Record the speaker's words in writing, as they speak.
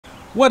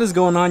What is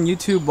going on,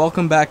 YouTube?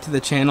 Welcome back to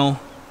the channel.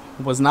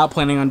 Was not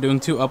planning on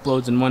doing 2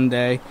 uploads in one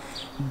day,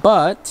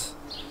 but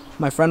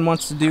my friend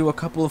wants to do a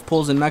couple of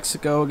pulls in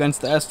Mexico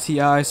against the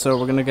STI, so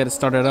we're gonna get it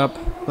started up,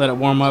 let it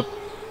warm up,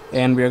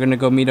 and we're gonna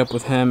go meet up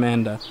with him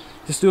and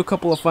just do a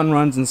couple of fun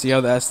runs and see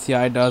how the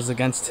STI does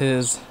against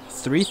his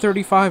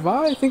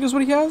 335i, I think is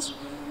what he has.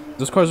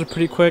 Those cars are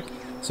pretty quick,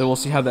 so we'll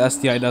see how the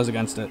STI does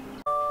against it.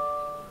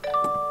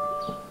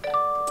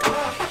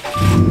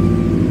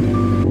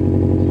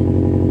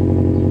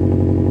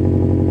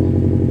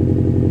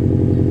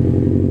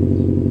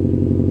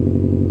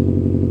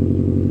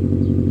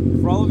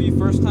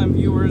 First-time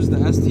viewers, the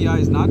STI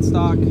is not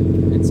stock.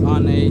 It's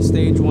on a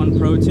Stage 1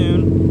 Pro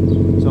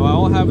Tune. So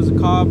all I have is a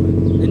Cobb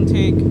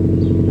intake,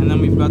 and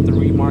then we've got the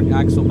remarked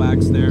axle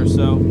backs there.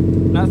 So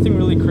nothing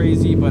really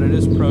crazy, but it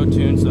is Pro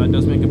Tune, so that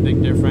does make a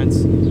big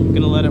difference. I'm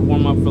gonna let it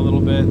warm up for a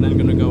little bit, and then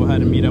gonna go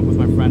ahead and meet up with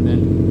my friend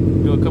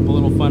and do a couple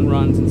little fun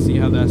runs and see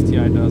how the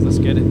STI does. Let's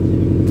get it.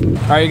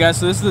 All right, you guys.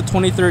 So this is the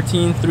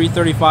 2013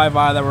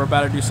 335i that we're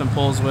about to do some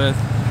pulls with.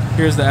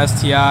 Here's the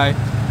STI.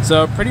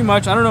 So pretty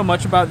much, I don't know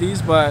much about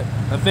these, but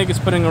I think it's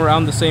putting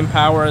around the same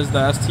power as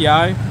the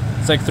STI.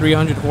 It's like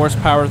 300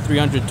 horsepower,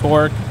 300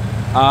 torque.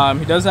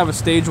 He does have a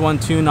Stage 1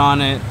 tune on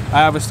it.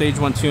 I have a Stage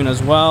 1 tune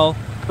as well.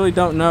 Really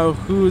don't know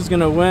who's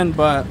gonna win,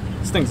 but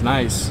this thing's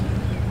nice.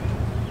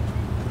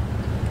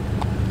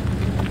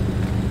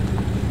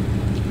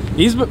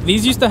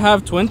 These used to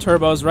have twin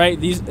turbos,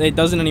 right? It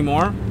doesn't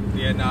anymore?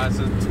 Yeah, no, it's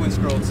a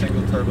twin-scrolled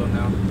single turbo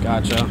now.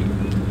 Gotcha.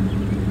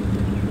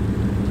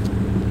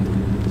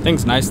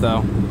 Thing's nice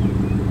though.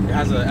 It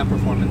has a M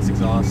Performance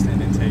exhaust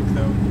and intake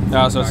though.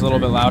 Oh, so it's a little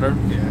bit louder?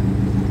 Yeah.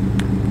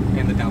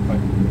 And the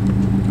downpipe.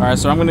 Alright,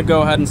 so I'm going to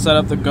go ahead and set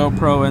up the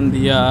GoPro and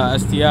the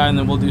STI, and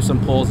then we'll do some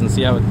pulls and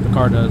see how the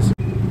car does.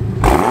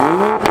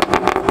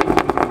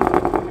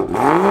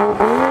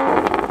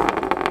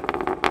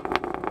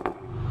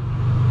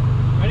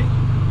 Ready?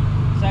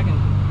 Second.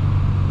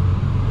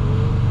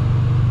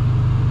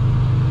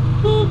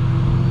 Boop,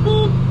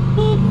 boop,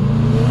 boop.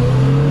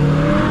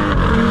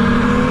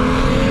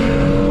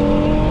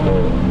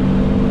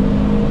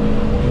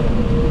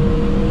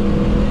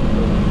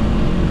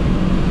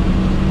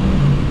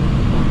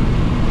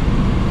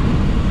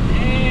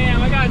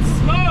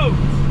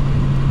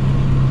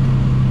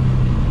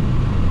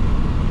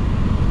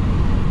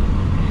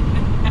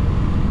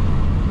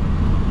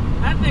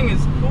 Thing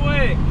is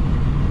quick.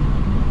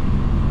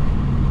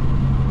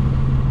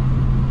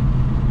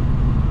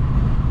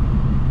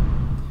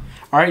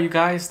 Alright, you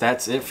guys,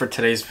 that's it for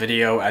today's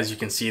video. As you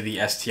can see,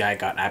 the STI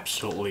got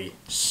absolutely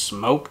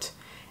smoked,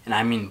 and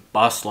I mean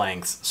bus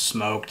lengths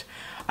smoked.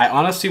 I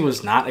honestly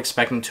was not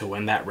expecting to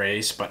win that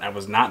race, but I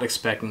was not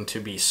expecting to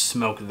be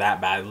smoked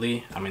that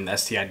badly. I mean, the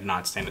STI did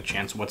not stand a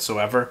chance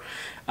whatsoever.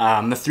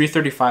 The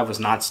 335 was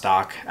not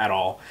stock at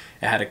all.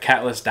 It had a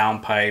catless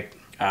downpipe.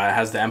 It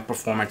has the M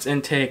Performance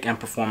intake, M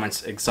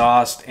Performance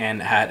exhaust, and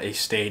it had a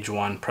Stage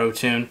 1 Pro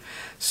Tune.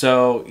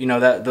 So, you know,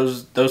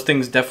 those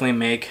things definitely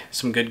make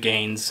some good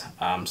gains.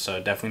 So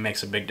it definitely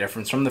makes a big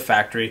difference from the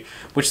factory,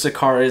 which the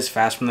car is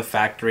fast from the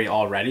factory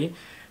already.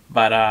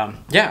 But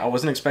yeah, I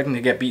wasn't expecting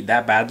to get beat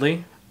that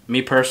badly.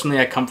 Me personally,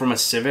 I come from a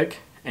Civic,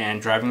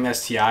 and driving the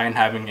STI and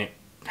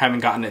having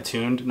gotten it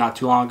tuned not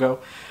too long ago,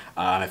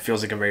 it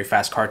feels like a very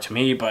fast car to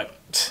me, but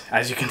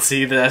as you can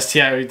see, the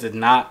STI did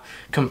not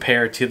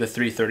compare to the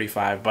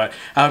 335. But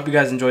I hope you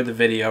guys enjoyed the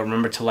video.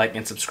 Remember to like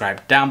and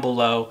subscribe down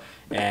below.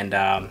 And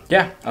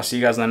yeah, I'll see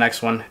you guys in the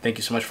next one. Thank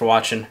you so much for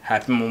watching.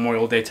 Happy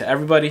Memorial Day to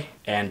everybody,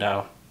 and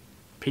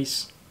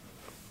peace.